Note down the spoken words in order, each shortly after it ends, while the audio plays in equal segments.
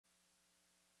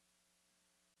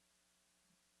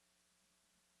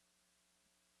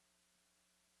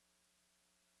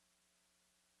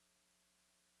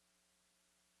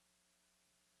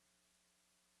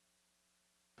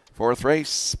Fourth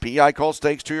race, PI Colt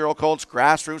Stakes, 2-year-old colts,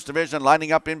 grassroots division,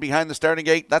 lining up in behind the starting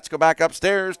gate. Let's go back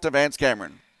upstairs to Vance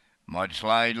Cameron.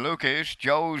 Mudslide Lucas,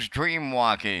 Joe's Dream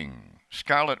Walking,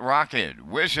 Scarlet Rocket,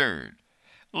 Wizard,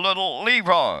 Little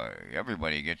Leroy.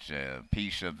 Everybody gets a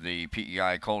piece of the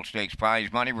PEI Colt Stakes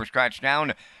prize money. We're scratched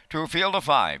down to a field of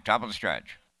 5, top of the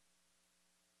stretch.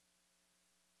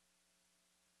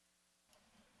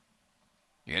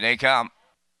 Here they come.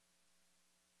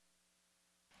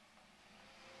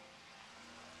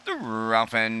 The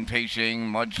rough and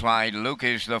pacing Mudslide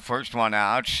Lucas, the first one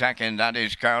out. Second, that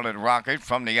is Scarlet Rocket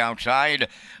from the outside.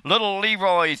 Little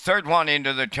Leroy, third one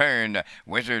into the turn.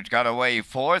 Wizards got away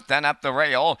fourth, then up the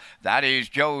rail. That is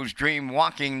Joe's Dream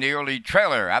Walking, the early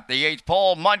trailer. At the 8th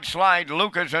pole, Mudslide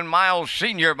Lucas and Miles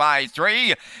Sr. by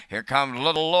 3. Here comes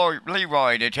Little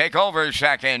Leroy to take over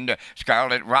second.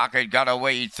 Scarlet Rocket got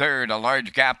away third. A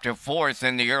large gap to fourth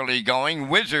in the early going.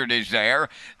 Wizard is there.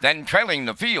 Then trailing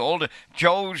the field,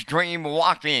 Joe's Dream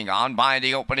Walking on by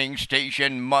the opening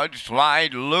station.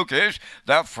 Mudslide Lucas,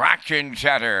 the fraction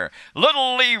setter.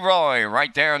 Little Leroy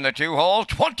right there in the 2-hole,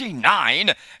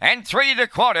 29 and 3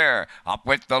 1/4. Up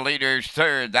with the leaders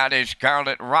third, that is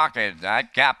Scarlet Rocket.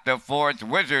 That gap to fourth,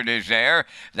 Wizard is there.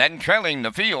 Then trailing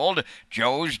the field,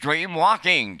 Joe's Dream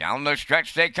Walking. Down the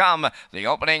stretch they come. The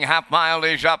opening half mile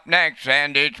is up next,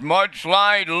 and it's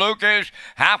Mudslide Lucas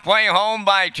halfway home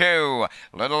by 2.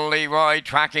 Little Leroy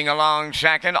tracking along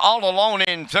second. All alone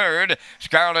in third,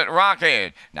 Scarlet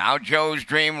Rocket. Now Joe's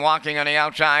Dream Walking on the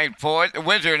outside fourth.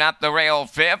 Wizard up the rail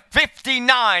fifth.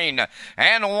 59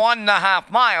 and 1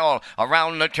 1/2 mile.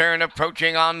 Around the turn,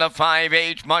 approaching on the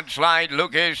 5/8. Mudslide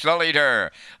Lucas the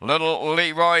leader. Little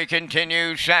Leroy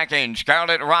continues second.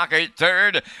 Scarlet Rocket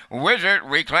third. Wizard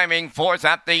reclaiming fourth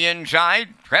at the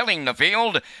inside. Trailing the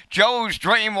field, Joe's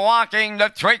Dream Walking, the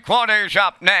 3/4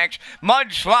 up next.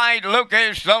 Mudslide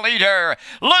Lucas the leader.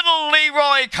 Little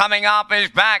Leroy coming up is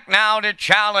back now to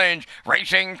challenge.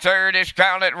 Racing third is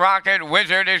Scarlet Rocket.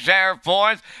 Wizard is there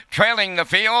fourth. Trailing the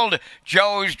field,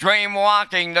 Joe's Dream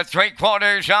Walking, the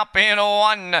 3/4 up in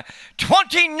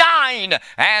 1:29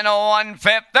 and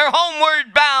 1/5. They're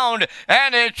homeward bound,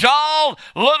 and it's all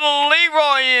Little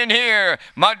Leroy in here.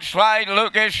 Mudslide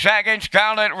Lucas second.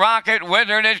 Scarlet Rocket.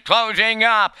 Wizard is closing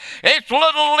up. It's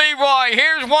Little Leroy.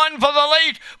 Here's one for the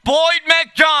late Boyd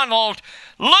McDonald.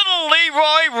 Little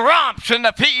Leroy romps in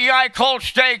the PEI Colt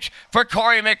Stakes for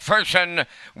Corey McPherson.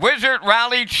 Wizard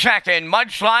rallied second.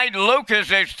 Mudslide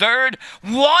Lucas is third.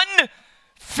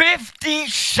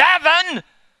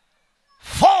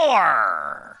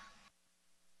 1:57.4.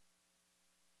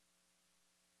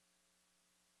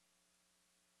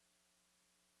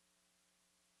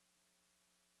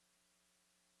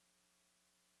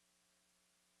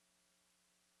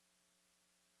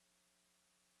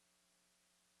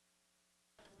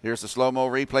 Here's the slow-mo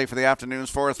replay for the afternoon's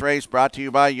fourth race, brought to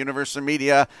you by Universal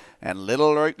Media. And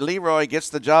Little Leroy gets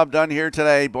the job done here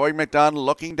today. Boyd McDonald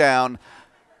looking down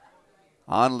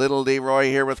on Little Leroy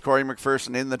here with Corey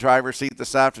McPherson in the driver's seat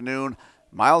this afternoon.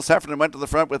 Miles Heffernan went to the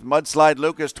front with Mudslide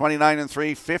Lucas, 29 and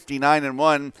 3, 59 and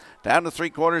 1, down to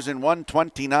 3/4 in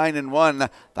 1:29 and 1.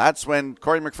 That's when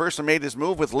Corey McPherson made his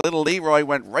move with Little Leroy,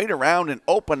 went right around and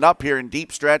opened up here in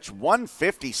deep stretch,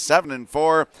 1:57 and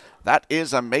 4. That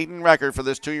is a maiden record for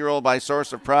this 2-year-old by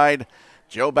Source of Pride.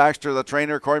 Joe Baxter, the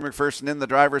trainer, Corey McPherson in the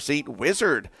driver's seat.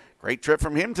 Wizard, great trip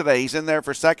from him today. He's in there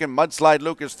for second. Mudslide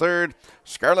Lucas third.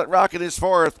 Scarlet Rocket is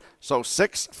fourth. So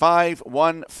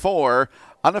 6-5-1-4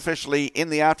 unofficially in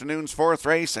the afternoon's fourth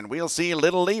race. And we'll see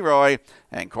Little Leroy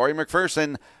and Corey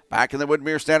McPherson back in the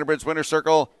Woodmere Standardbridge winner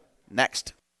circle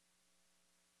next.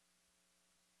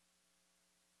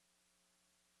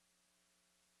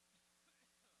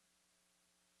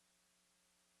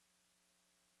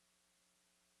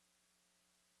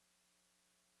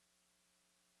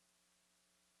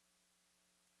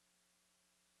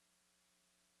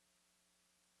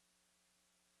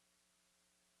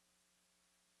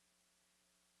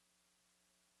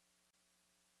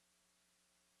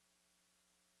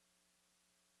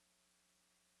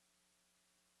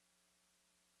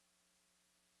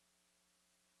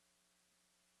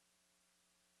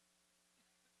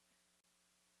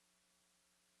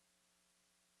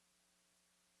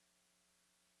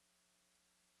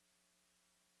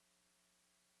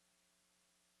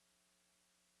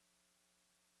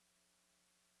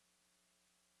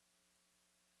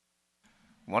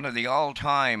 One of the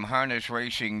all-time harness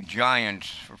racing giants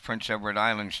for Prince Edward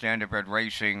Island Standardbred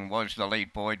Racing was the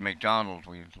late Boyd McDonald.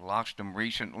 We lost him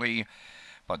recently,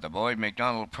 but the Boyd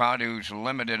McDonald Produce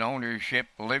Limited ownership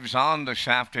lives on this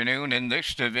afternoon in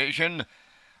this division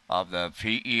of the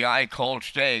PEI Colt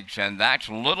Stakes, and that's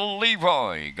Little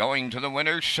Leroy going to the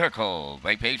winner's circle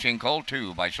by pacing Colt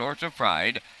 2 by Source of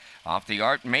Pride off the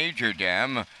Art Major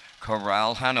Dam,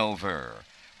 Corral Hanover.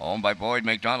 Owned by Boyd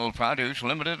McDonald Produce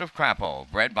Limited of Crapo,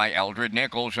 bred by Eldred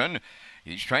Nicholson.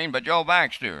 He's trained by Joe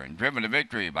Baxter and driven to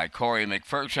victory by Corey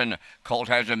McPherson. Colt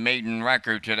has a maiden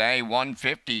record today,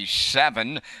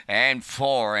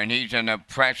 157-4, and he's an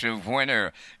impressive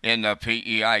winner in the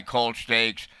PEI Colt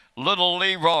Stakes. Little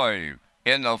Leroy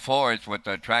in the fourth with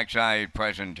the trackside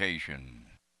presentation.